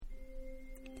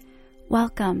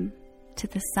Welcome to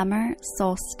the Summer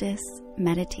Solstice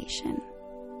Meditation.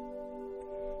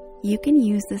 You can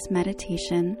use this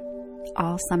meditation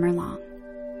all summer long.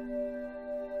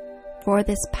 For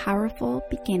this powerful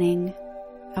beginning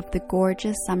of the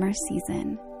gorgeous summer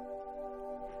season,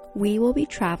 we will be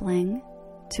traveling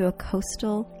to a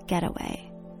coastal getaway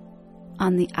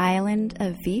on the island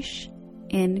of Vis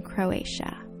in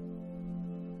Croatia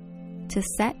to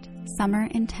set summer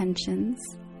intentions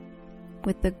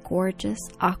with the gorgeous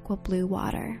aqua blue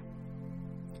water.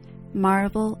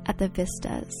 Marvel at the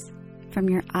vistas from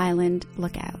your island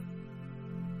lookout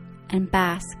and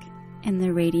bask in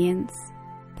the radiance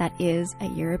that is a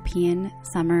European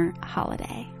summer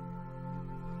holiday.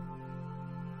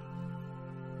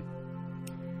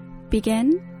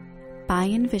 Begin by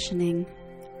envisioning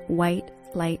white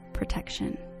light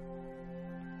protection.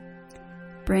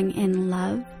 Bring in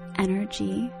love,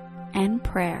 energy, and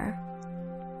prayer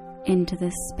into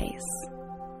this space.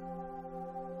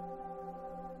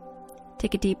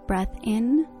 Take a deep breath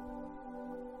in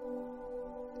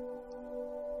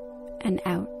and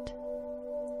out.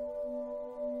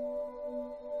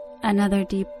 Another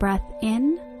deep breath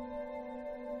in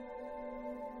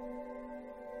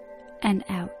and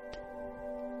out.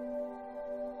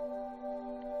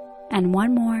 And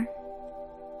one more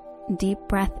deep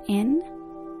breath in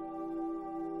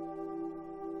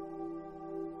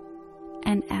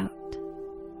and out.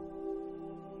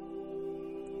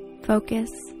 Focus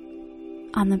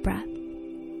on the breath.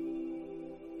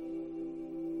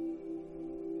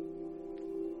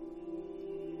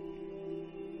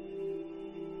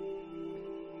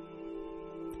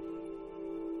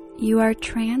 You are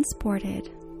transported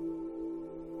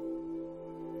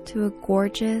to a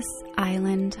gorgeous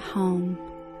island home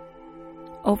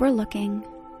overlooking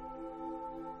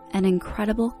an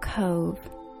incredible cove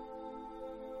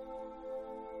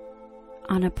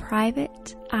on a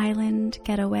private island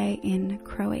getaway in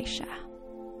Croatia.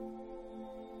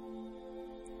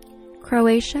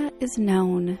 Croatia is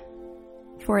known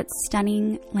for its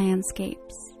stunning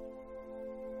landscapes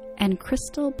and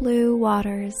crystal blue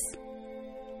waters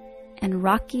and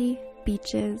rocky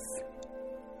beaches,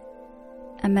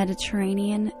 a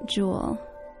Mediterranean jewel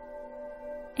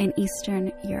in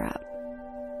Eastern Europe.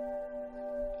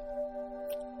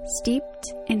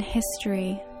 Steeped in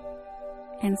history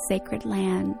and sacred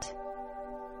land,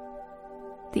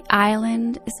 the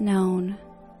island is known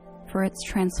for its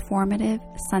transformative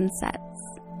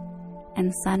sunsets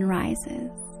and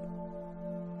sunrises,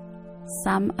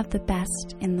 some of the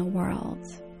best in the world.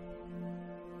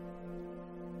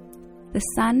 The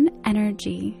sun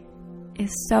energy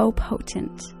is so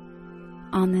potent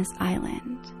on this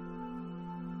island,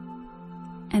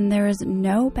 and there is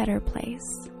no better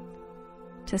place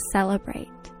to celebrate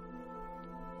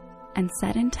and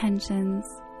set intentions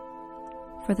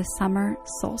for the summer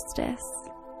solstice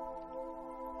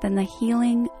than the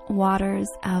healing waters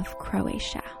of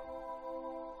Croatia.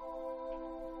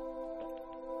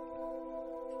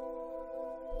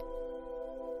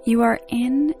 You are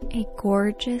in a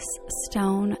gorgeous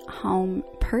stone home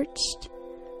perched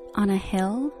on a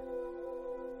hill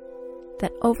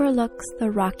that overlooks the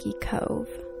rocky cove.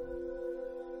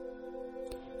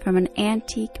 From an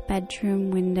antique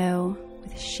bedroom window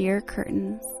with sheer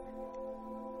curtains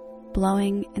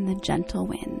blowing in the gentle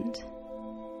wind,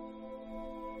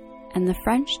 and the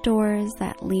French doors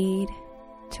that lead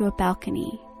to a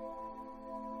balcony,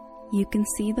 you can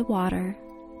see the water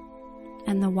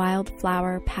and the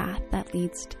wildflower path that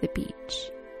leads to the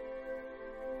beach.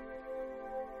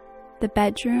 The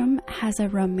bedroom has a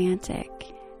romantic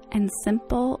and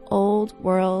simple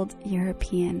old-world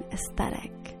European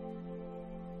aesthetic.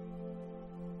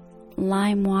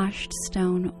 Lime-washed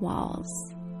stone walls,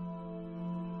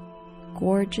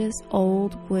 gorgeous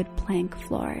old wood plank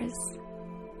floors,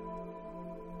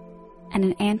 and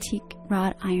an antique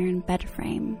wrought iron bed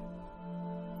frame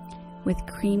with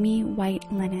creamy white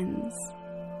linens,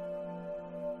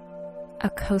 a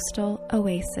coastal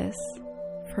oasis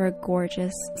for a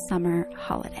gorgeous summer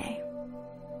holiday.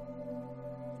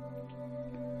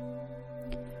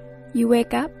 You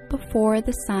wake up before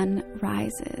the sun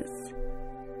rises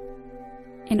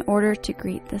in order to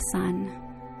greet the sun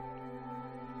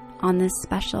on this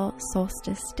special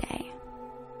solstice day.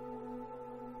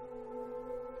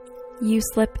 You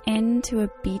slip into a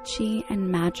beachy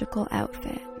and magical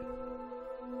outfit,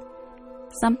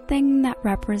 something that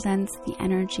represents the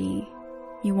energy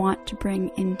you want to bring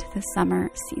into the summer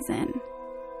season.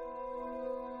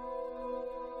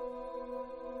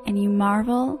 And you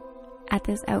marvel at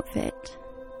this outfit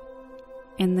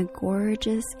in the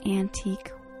gorgeous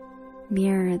antique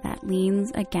mirror that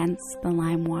leans against the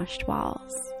lime-washed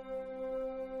walls.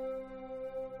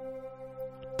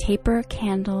 taper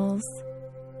candles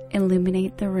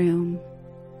illuminate the room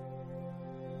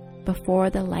before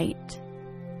the light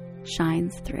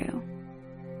shines through.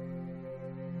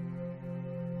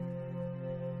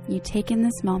 You take in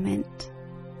this moment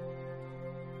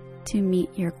to meet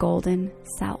your golden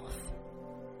self,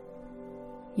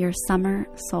 your summer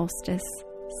solstice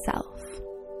self.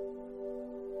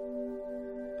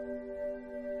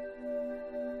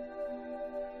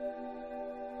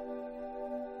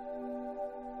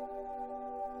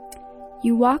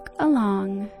 You walk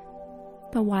along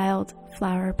the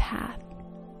wildflower path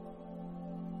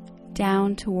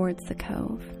down towards the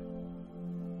cove.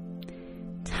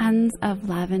 Tons of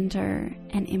lavender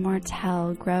and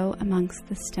immortelle grow amongst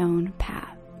the stone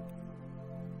path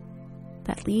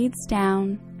that leads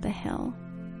down the hill.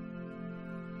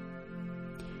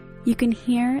 You can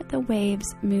hear the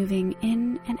waves moving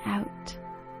in and out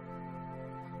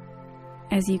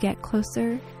as you get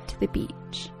closer to the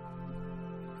beach.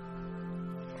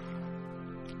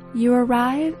 You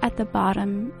arrive at the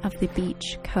bottom of the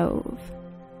beach cove,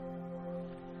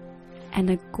 and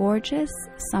a gorgeous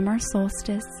summer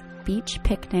solstice beach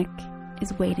picnic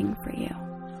is waiting for you.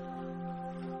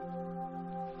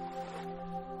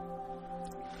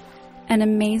 An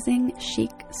amazing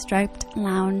chic striped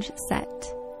lounge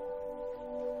set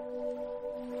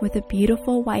with a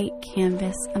beautiful white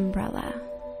canvas umbrella,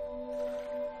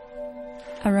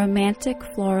 a romantic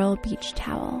floral beach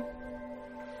towel,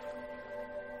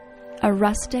 a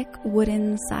rustic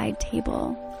wooden side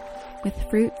table with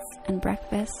fruits and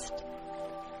breakfast,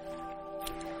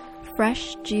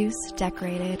 fresh juice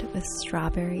decorated with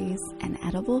strawberries and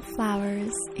edible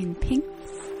flowers in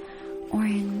pinks,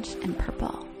 orange, and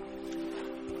purple,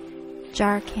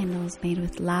 jar candles made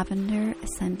with lavender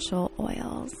essential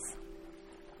oils,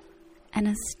 and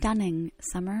a stunning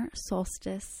summer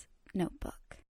solstice notebook.